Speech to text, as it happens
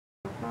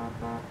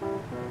Whoa!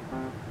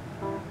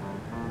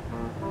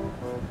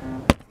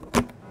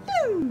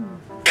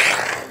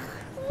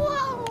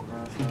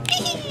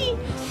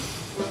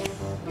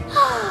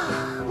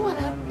 What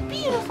a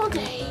beautiful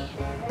day.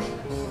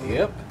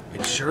 Yep,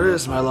 it sure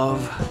is, my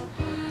love.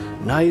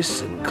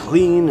 Nice and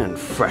clean and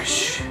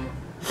fresh.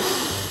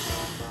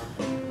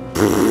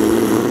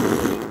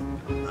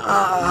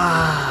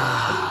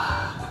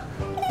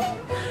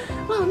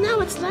 Well,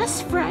 now it's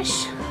less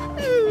fresh.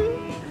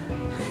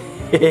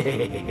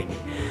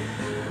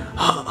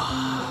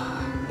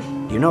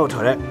 You know,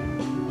 Toadette,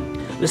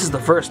 this is the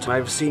first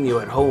time I've seen you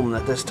at home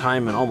at this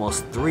time in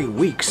almost 3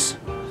 weeks.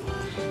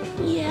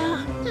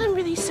 Yeah, I'm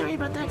really sorry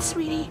about that,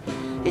 sweetie.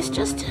 It's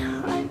just,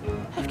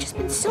 I've just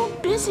been so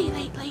busy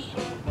lately.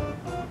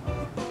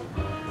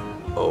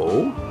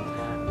 Oh?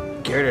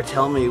 Care to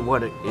tell me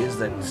what it is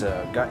that's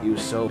got you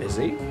so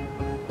busy?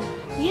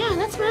 Yeah,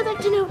 that's what I'd like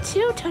to know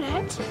too,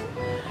 Toadette.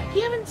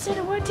 You haven't said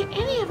a word to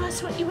any of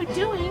us what you were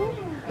doing.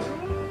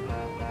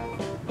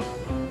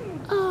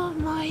 Oh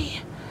my.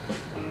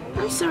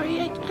 I'm sorry,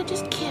 I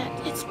just can't.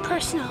 It's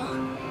personal.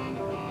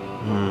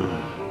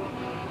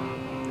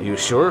 Are you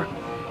sure?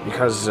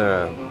 Because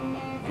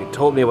if you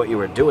told me what you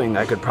were doing,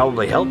 I could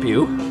probably help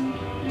you.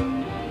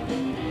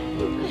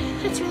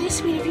 That's really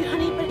sweet of you,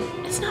 honey, but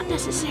it's not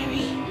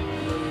necessary.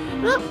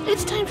 Well,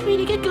 it's time for me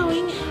to get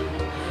going.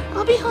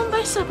 I'll be home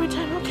by supper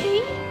time,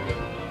 okay?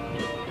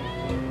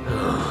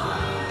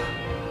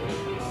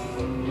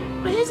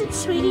 What is it,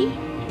 sweetie?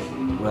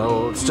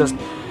 Well, it's just,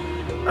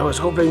 I was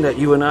hoping that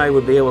you and I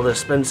would be able to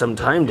spend some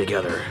time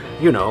together.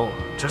 You know,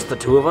 just the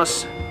two of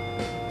us.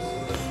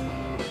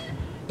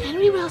 And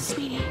we will,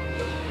 sweetie.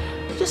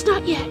 Just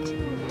not yet.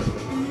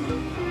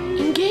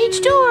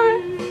 Engage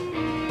door!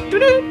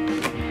 Doo-doo.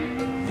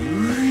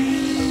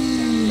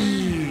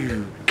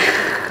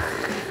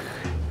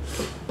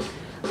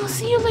 I'll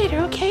see you later,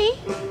 okay?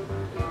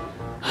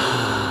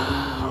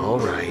 All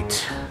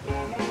right.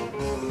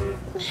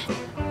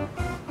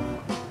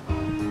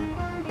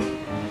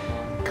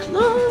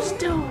 Closed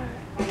door.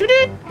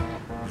 Doo-doo.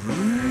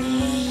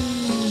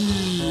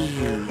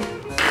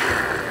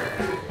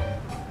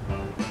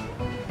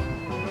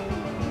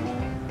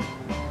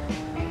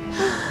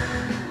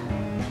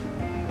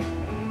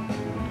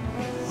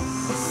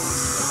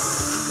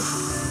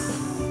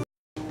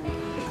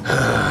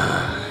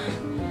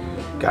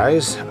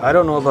 Guys, I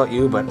don't know about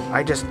you, but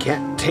I just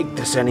can't take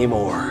this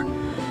anymore.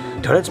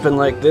 Toadette's been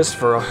like this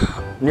for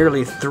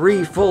nearly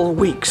 3 full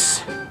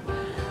weeks.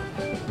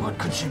 What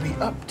could she be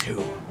up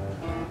to?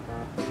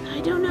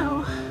 I don't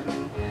know.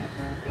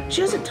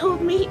 She hasn't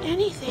told me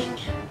anything.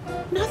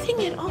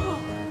 Nothing at all.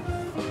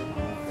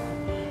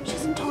 She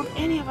hasn't told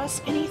any of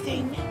us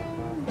anything.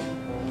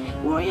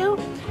 Wario,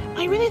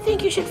 I really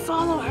think you should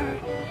follow her.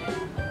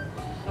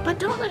 But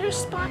don't let her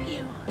spot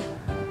you.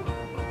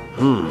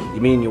 You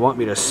mean you want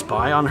me to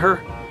spy on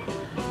her?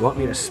 You want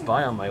me to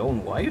spy on my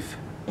own wife?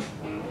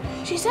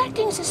 She's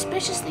acting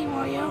suspiciously,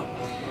 Wario.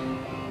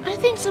 I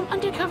think some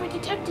undercover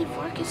detective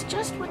work is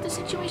just what the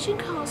situation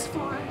calls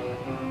for.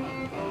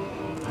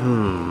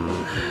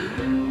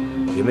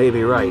 You may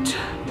be right.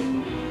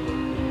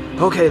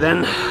 Okay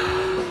then.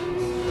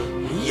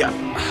 Yeah.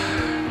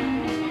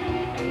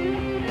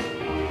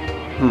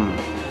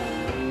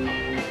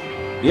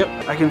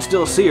 Yep, I can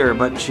still see her,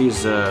 but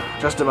she's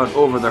just about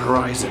over the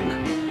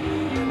horizon.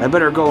 I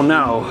better go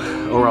now,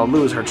 or I'll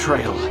lose her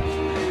trail.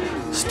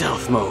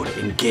 Stealth mode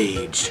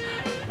engaged.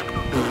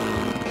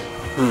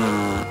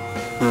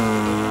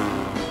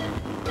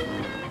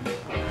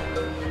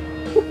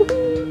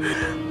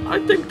 I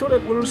think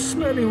Toadette will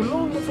smell you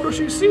long before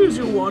she sees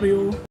you,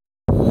 Wario.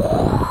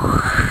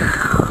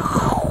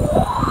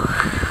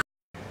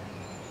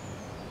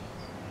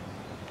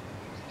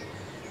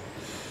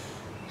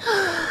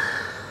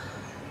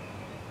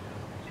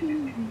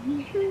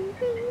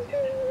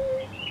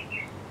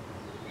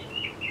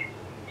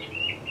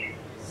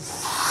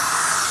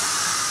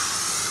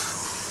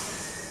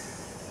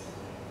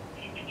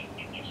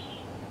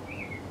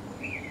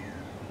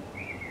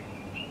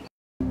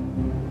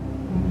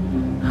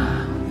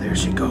 There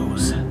she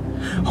goes.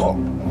 Oh.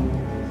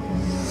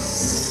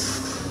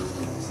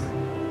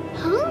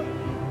 Huh?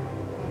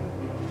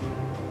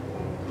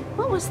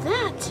 What was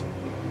that?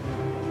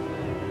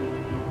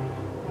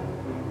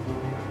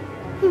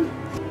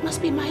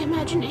 Must be my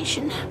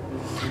imagination.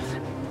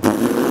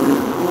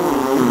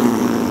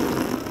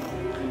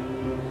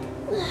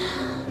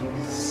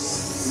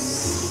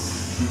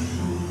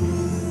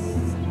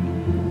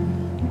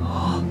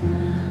 Oh,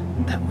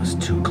 that was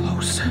too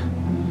close.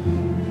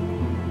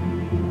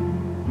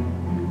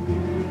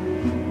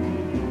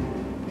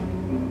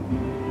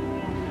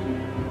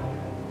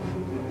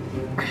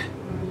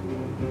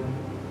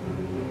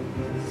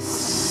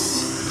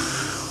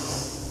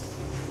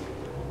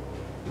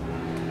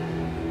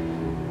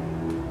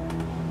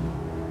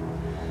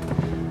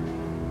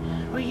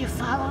 Were you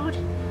followed?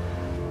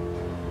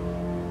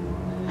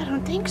 I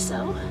don't think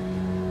so.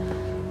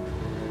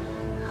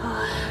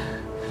 Oh,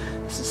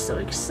 this is so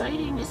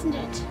exciting, isn't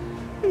it?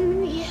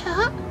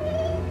 Yeah.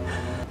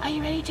 Are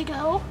you ready to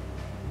go?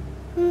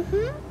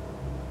 Mm-hmm.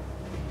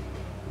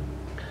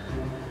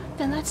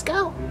 Then let's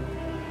go.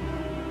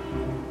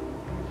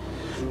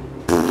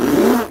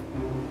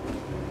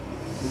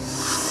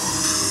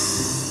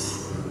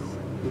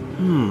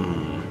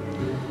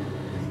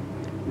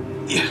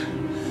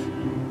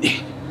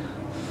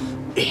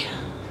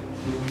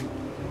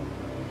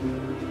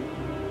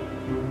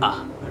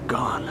 Ah, they're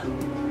gone.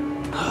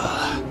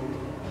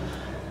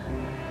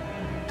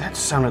 That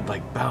sounded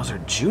like Bowser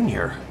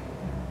Jr.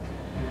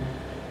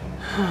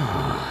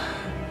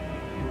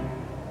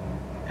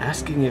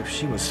 Asking if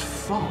she was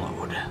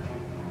followed.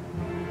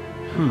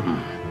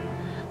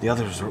 The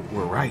others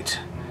were right.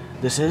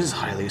 This is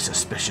highly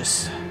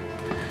suspicious.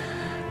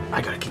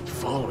 I gotta keep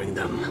following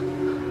them.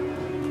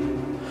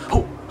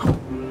 Oh!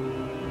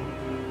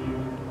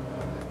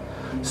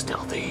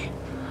 Stealthy.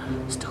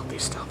 Stealthy,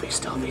 stealthy,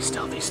 stealthy,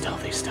 stealthy,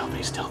 stealthy,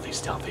 stealthy, stealthy,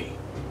 stealthy.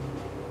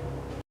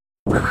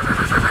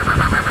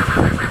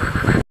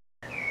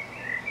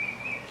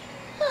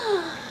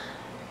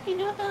 You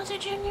know, Bowser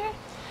Jr.,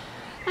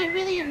 I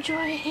really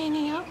enjoy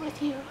hanging out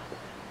with you.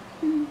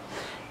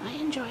 I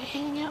enjoy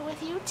hanging out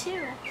with you,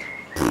 too.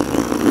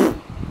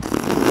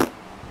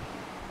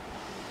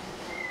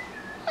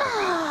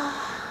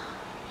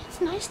 It's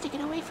nice to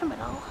get away from it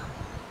all.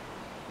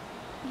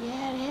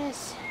 Yeah, it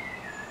is.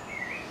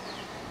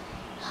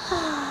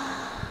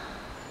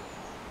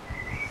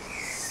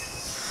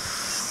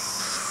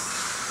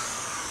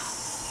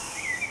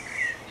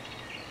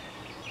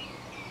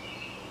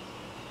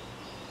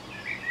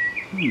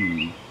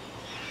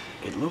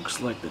 It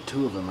looks like the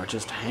two of them are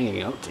just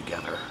hanging out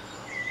together.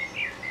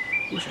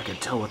 Wish I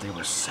could tell what they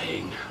were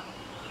saying.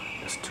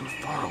 It's too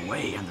far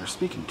away and they're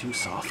speaking too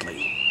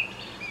softly.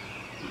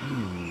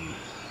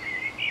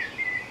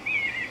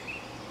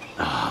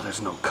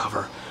 There's no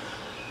cover.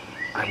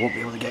 I won't be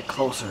able to get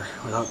closer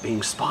without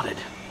being spotted.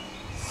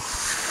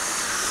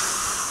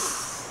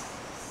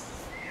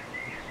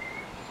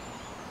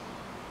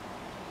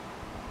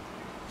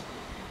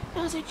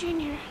 Bowser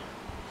Jr.,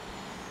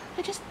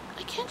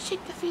 I can't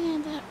shake the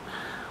feeling that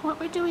what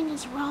we're doing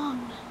is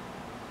wrong.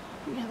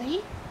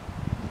 Really?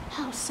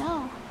 How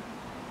so?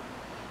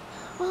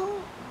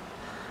 Well,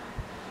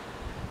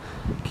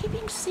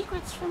 keeping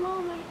secrets from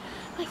all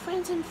my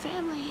friends and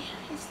family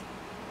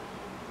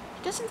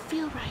it doesn't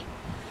feel right,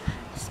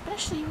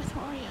 especially with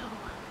Wario.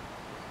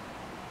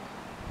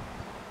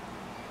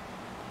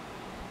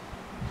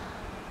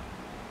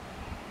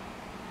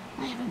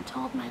 I haven't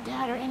told my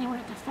dad or anyone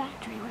at the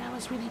factory what I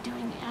was really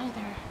doing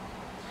either.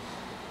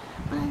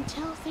 But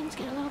until things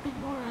get a little bit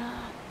more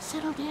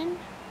settled in,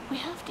 we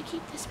have to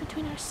keep this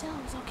between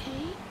ourselves,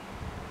 okay?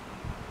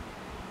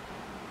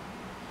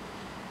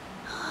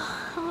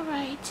 All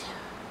right.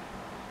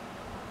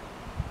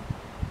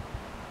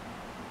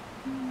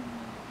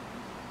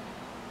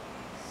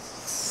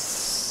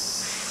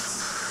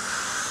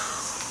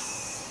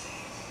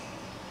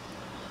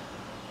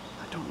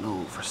 I don't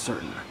know for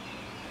certain,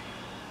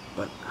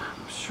 but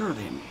I'm sure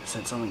they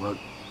said something about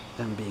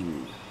them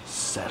being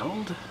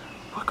settled.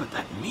 What could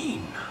that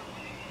mean?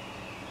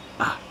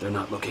 Ah, they're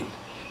not looking.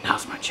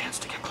 Now's my chance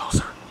to get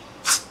closer.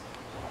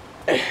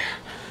 I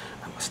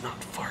must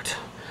not fart.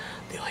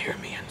 They'll hear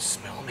me and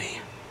smell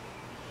me.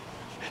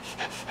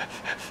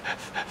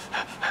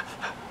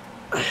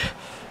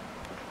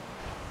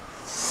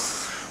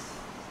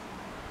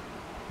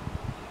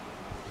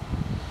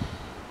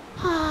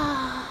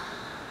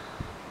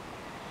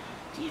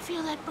 Do you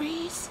feel that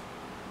breeze?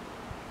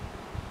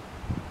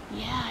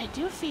 Yeah, I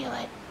do feel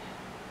it.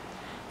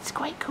 It's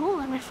quite cool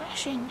and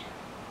refreshing.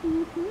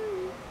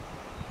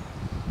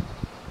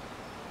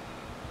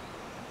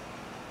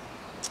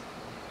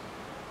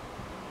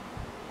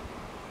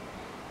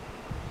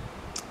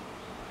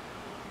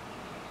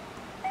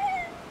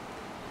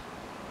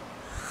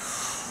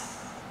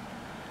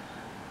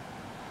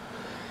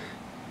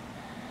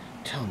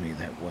 Tell me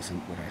that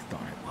wasn't what I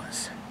thought it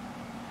was.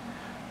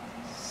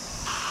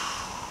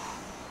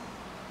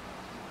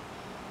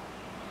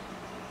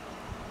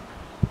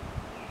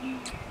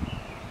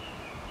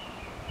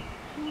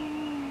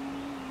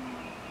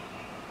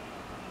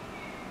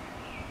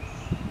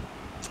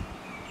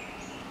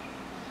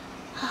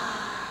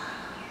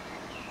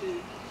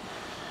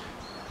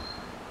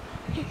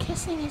 Your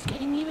kissing is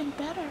getting even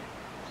better.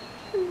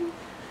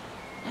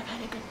 I've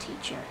had a good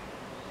teacher.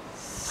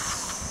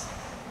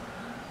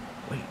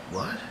 Wait,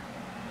 what?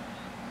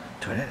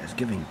 Toadette is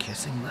giving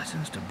kissing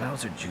lessons to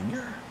Bowser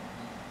Jr.?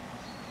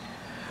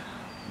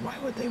 Why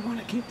would they want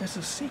to keep this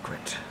a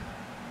secret?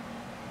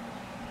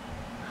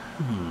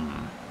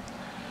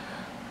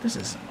 This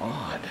is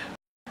odd.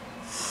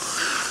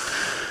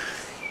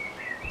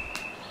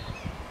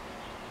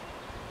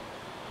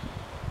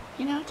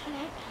 You know,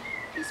 Toadette,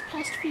 these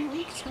past few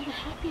weeks are the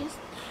happiest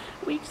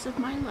weeks of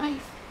my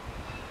life.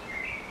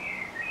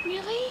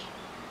 Really?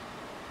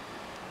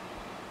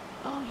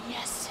 Oh,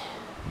 yes.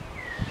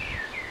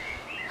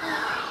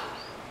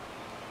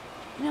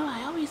 You know,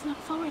 I always look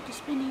forward to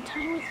spending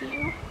time with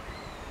you.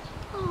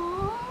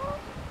 Aww.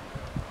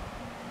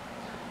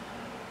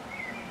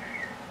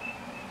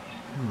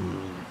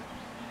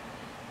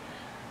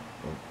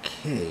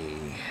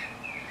 Okay.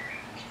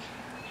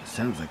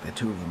 Sounds like the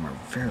two of them are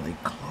fairly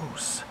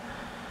close.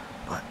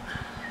 But...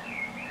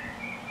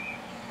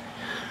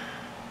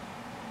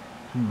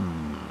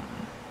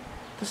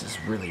 This is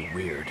really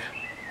weird.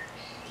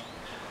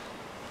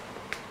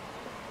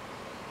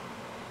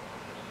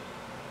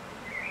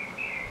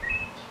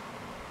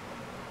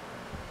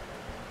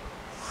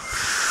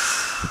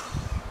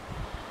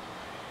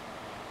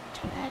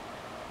 Toadette,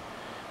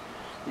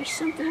 there's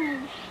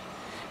something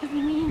I've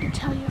been meaning to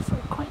tell you for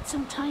quite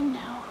some time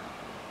now.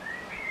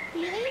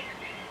 Really?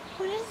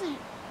 What is it?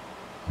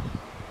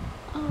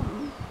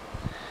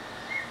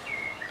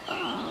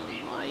 Oh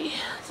boy,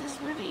 this is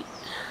really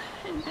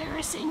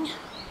embarrassing,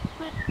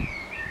 but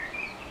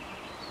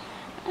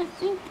I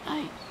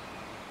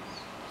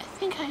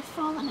think I've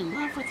fallen in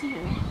love with you.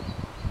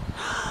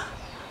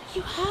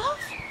 You have?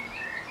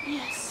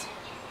 Yes.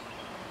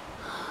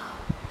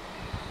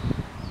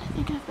 I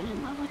think I've been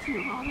in love with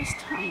you all this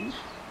time.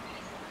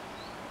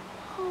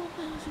 Oh,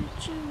 Bowser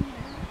Jr.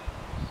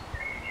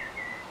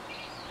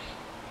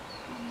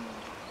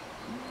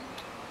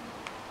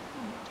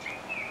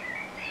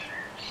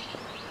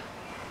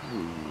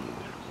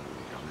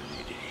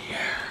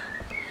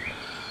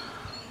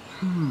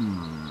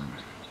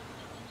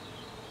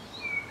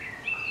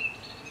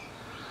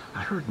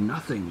 I heard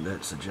nothing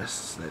that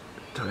suggests that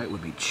Toadette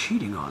would be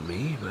cheating on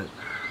me, but...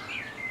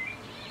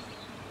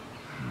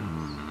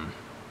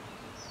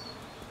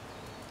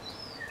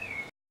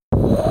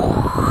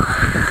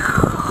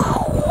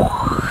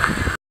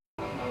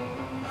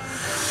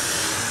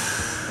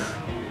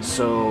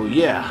 So,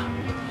 yeah.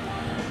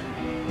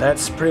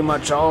 That's pretty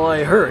much all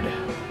I heard.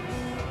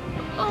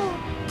 Oh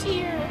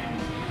dear.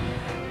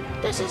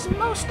 This is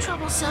most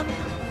troublesome.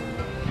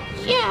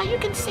 Yeah, you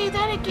can say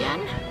that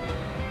again.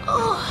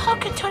 Oh, how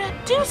can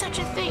Toadette do such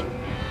a thing?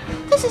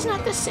 This is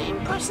not the same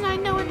person I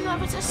know and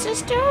love as a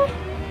sister.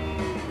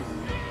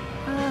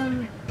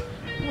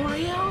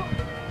 Wario?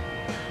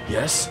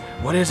 Yes?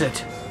 What is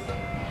it?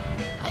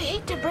 I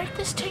hate to break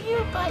this to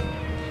you, but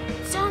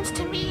it sounds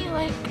to me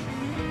like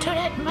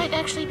Toadette might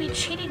actually be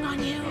cheating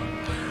on you.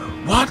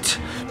 What?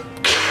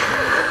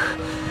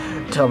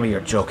 Tell me you're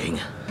joking.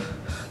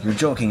 You're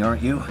joking,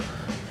 aren't you?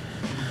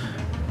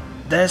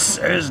 This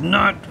is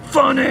not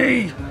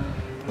funny!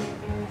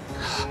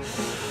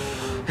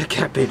 It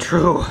can't be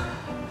true.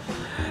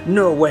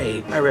 No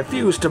way. I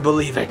refuse to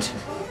believe it.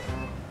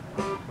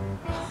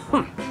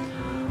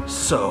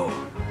 So,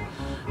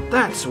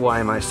 that's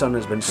why my son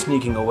has been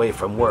sneaking away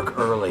from work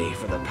early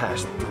for the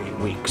past 3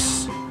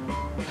 weeks.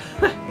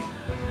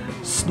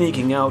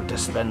 Sneaking out to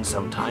spend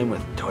some time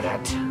with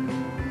Toadette.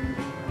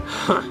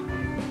 Huh.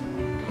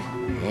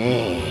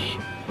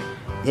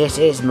 This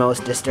is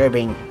most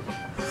disturbing.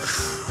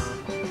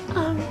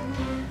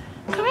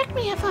 Correct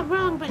me if I'm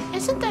wrong, but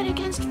isn't that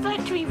against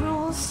factory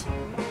rules?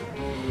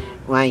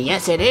 Why,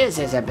 yes it is,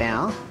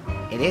 Isabel.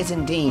 It is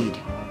indeed.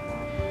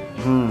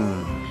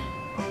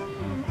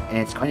 And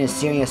it's quite a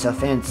serious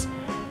offense.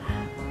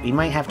 We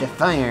might have to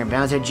fire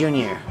Bowser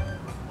Jr.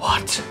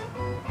 What?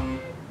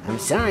 I'm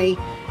sorry,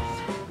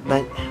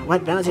 but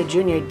what Bowser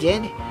Jr.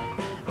 did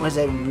was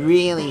a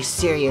really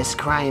serious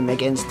crime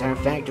against our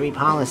factory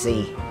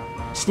policy.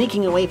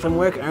 Sneaking away from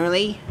work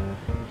early,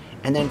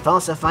 and then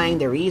falsifying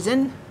the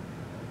reason?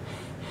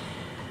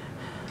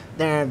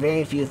 There are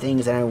very few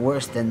things that are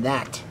worse than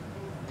that.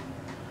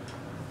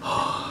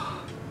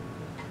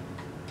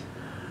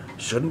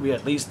 Shouldn't we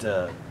at least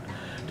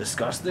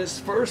discuss this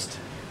first?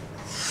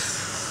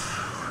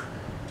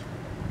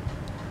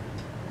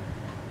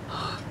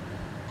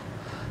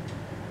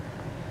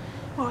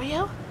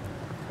 Wario?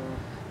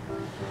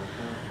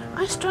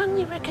 I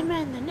strongly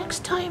recommend the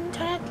next time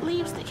Toadette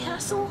leaves the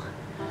castle,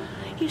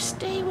 you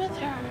stay with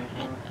her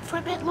for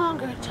a bit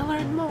longer to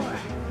learn more.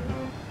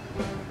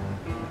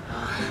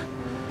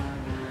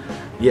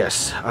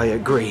 Yes, I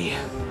agree.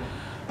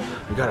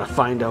 We gotta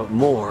find out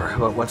more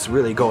about what's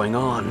really going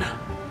on.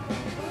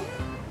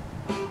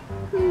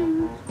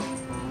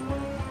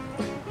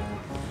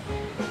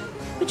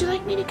 Would you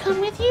like me to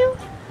come with you?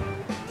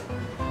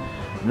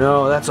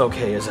 No, that's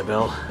okay,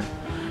 Isabel.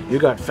 You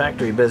got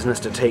factory business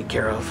to take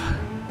care of.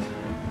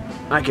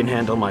 I can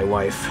handle my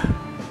wife.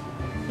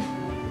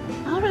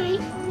 All right.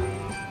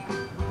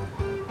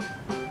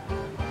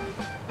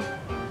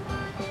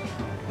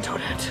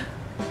 Toadette.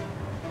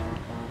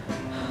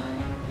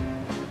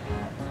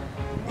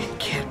 It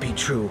can't be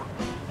true,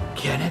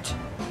 can it?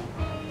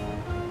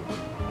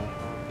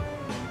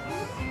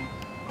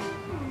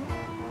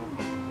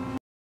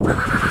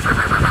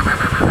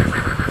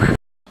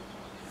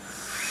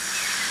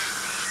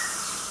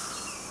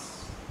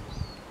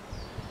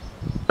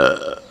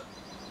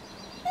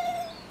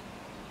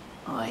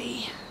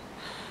 Oi.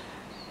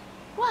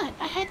 What?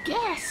 I had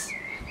gas.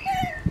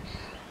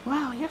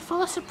 Wow, you're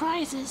full of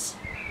surprises.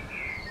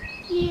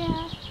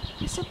 Yeah,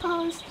 I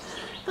suppose.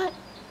 But,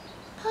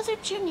 Bowser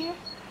Jr.,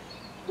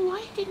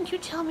 why didn't you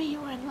tell me you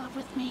were in love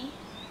with me?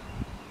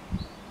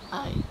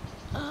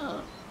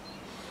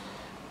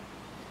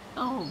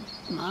 Oh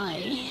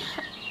my.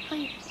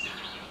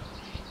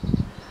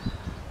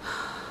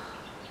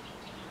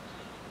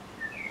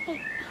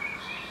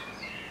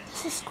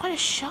 This is quite a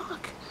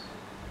shock.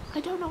 I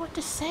don't know what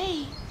to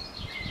say.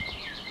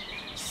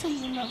 Say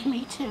you love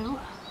me too.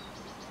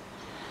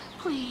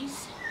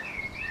 Please.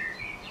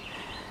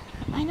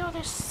 I know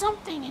there's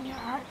something in your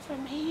heart for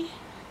me,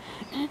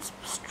 and it's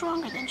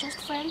stronger than just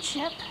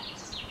friendship.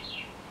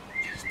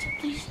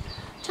 Please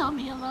tell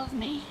me you love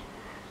me.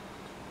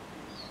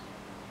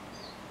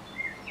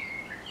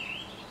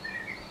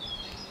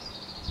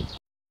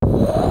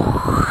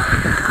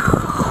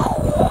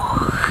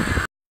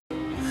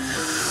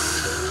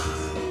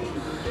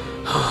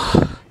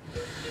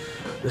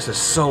 This is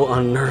so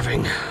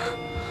unnerving.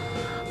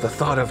 The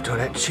thought of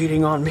Toadette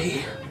cheating on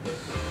me.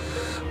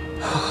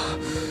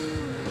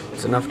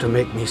 It's enough to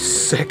make me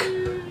sick.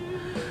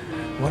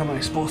 What am I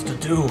supposed to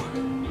do?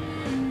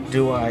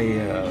 Do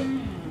I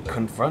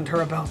confront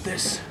her about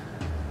this?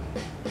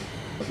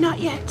 Not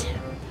yet.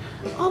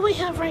 All we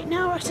have right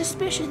now are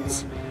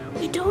suspicions.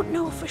 We don't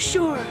know for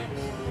sure.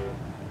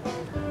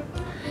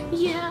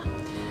 Yeah,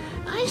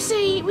 I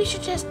say we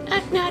should just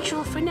act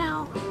natural for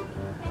now.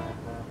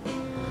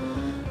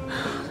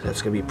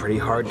 That's gonna be pretty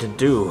hard to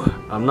do.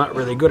 I'm not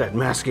really good at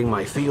masking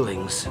my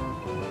feelings.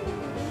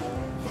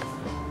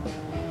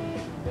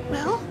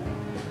 Well,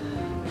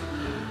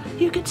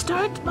 you could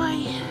start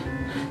by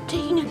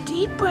taking a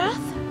deep breath,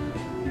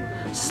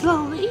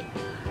 slowly,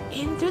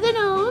 in through the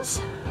nose,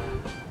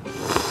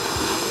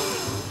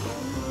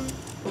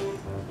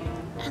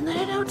 and let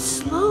it out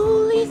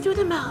slowly through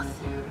the mouth.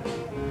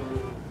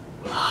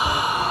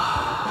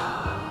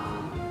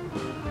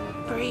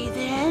 Breathe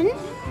in,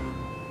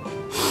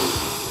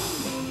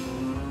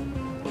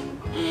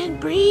 and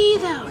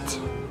breathe out.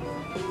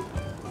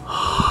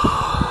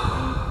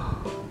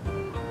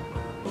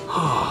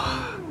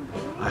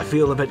 I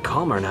feel a bit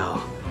calmer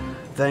now.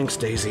 Thanks,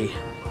 Daisy.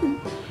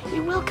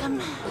 You're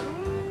welcome.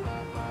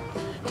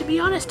 To be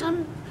honest,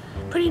 I'm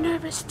pretty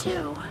nervous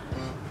too.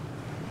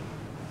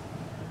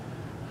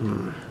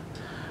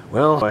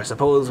 Well, I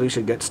suppose we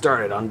should get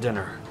started on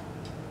dinner.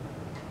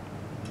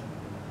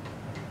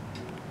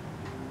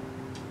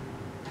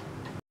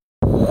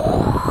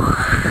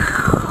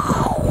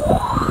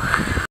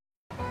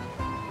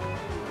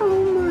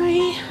 Oh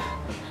my,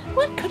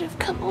 what could have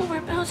come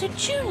over Bowser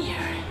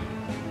Jr.?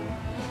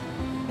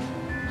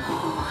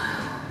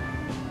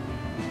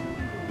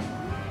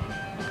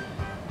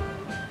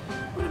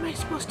 What am I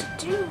supposed to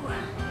do?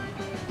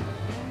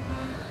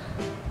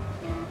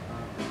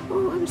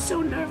 Oh, I'm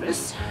so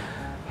nervous.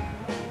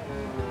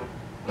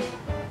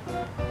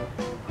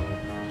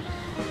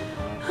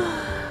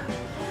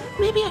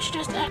 Maybe I should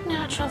just act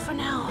natural for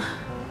now.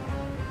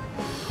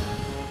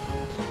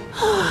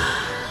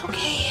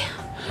 Okay.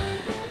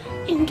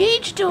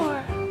 Engage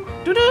door.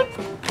 Doo-doo.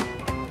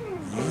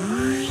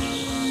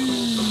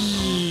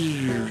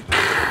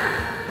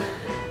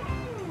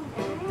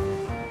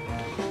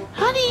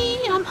 Honey,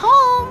 I'm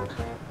home.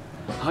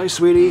 Hi,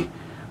 sweetie.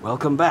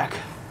 Welcome back.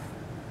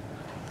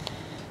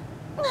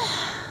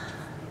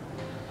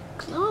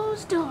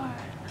 Closed door.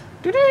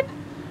 Doo-doo.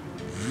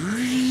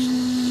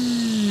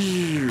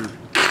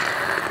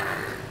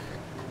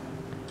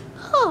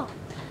 Oh,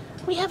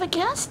 we have a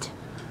guest?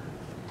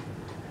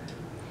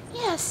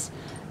 Yes.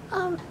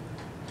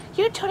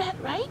 You're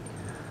Toadette, right?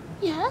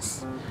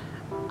 Yes.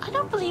 I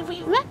don't believe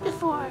we've met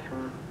before.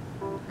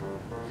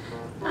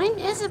 I'm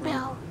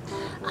Isabel.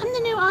 I'm the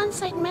new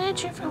on-site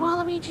manager for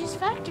Waluigi's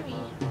factory.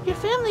 Your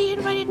family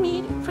invited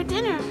me for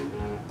dinner.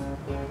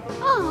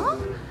 Oh,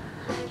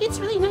 it's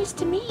really nice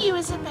to meet you,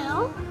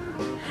 Isabel.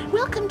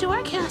 Welcome to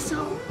our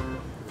castle.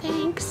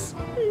 Thanks.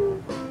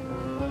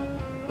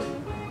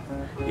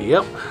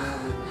 Yep.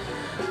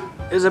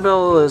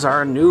 Isabel is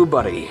our new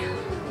buddy.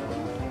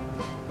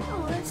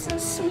 Oh, that's so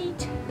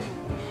sweet.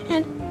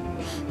 And,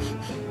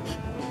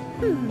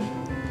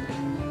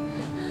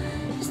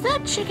 is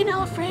that chicken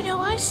Alfredo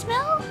I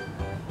smell?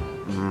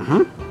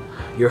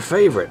 Mm-hmm. Your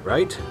favorite,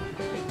 right?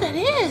 That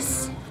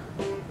is.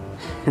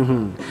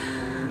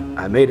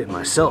 I made it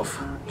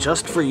myself,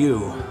 just for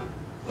you.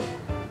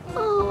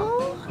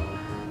 Oh,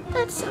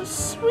 that's so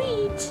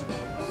sweet.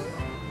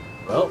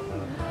 Well,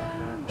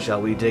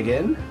 shall we dig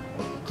in?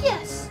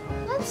 Yes.